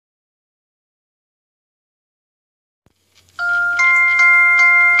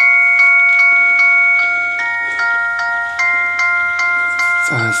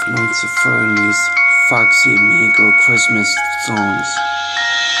Nights of Freddy's Foxy Mago Christmas songs.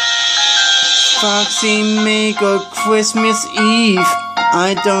 Foxy Mago Christmas Eve.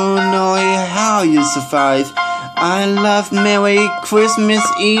 I don't know how you survive. I love Merry Christmas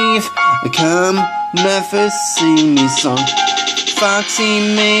Eve. Come, never see me song.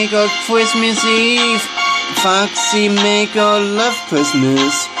 Foxy Mago Christmas Eve. Foxy Mago love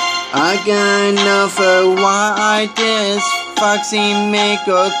Christmas. I got enough of why I did. Foxy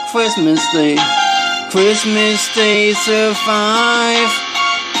Mago Christmas Day. Christmas Day survive.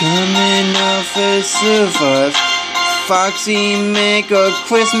 Coming off a survive. Foxy Mago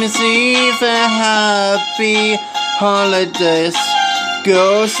Christmas Eve. Happy holidays.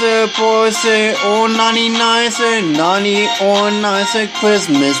 Girls and boys say all naughty nice and naughty all nice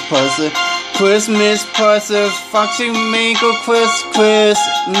Christmas puzzle. Christmas puzzle. Foxy Mago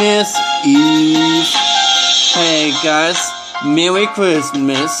Christmas Eve. Hey guys, Merry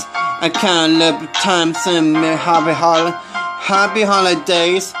Christmas. I can't live times and happy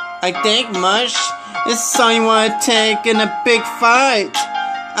holidays. I think much. It's something you wanna take in a big fight.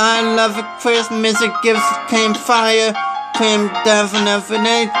 I love Christmas. It gives campfire.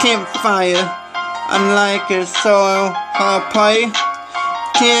 Definitely campfire. I like it so hard play.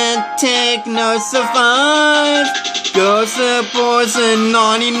 Can't take no survive. Girls and boys and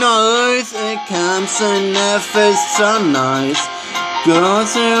naughty noise. It comes and never so nice.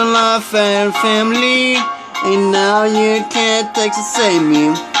 Girls and love and family. And now you can't take to save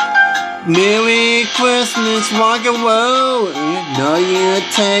me. Merry Christmas, rock and roll. No, you're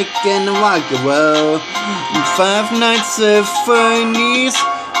taking a rock and roll. 5 nights of Freddy's.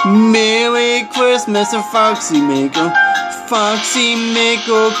 Merry Christmas and Foxy Mago. Foxy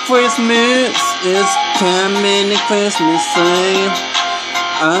Mago Christmas is coming Christmas Day.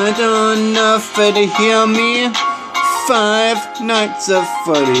 I don't know if they hear me. 5 nights of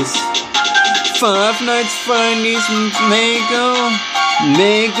Freddy's. 5 nights Freddy's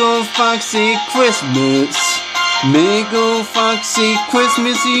Mago Foxy Christmas. Mago Foxy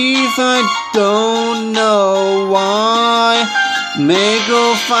Christmas Eve. I don't know why.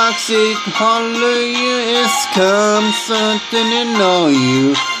 Mago Foxy holiday is come something to know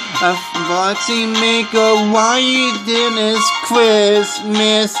you. Foxy Mago, why you did this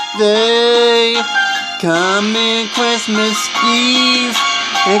Christmas Day? Coming Christmas Eve.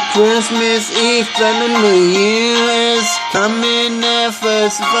 And Christmas Eve and the New Year is coming never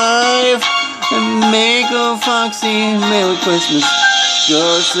survive. And Mago Foxy, Merry Christmas.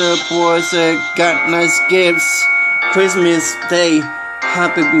 Girls and boys got nice gifts. Christmas Day,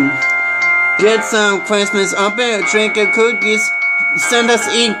 happy. Get some Christmas up and drink cookies. Send us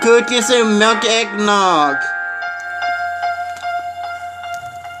eat cookies and milk eggnog.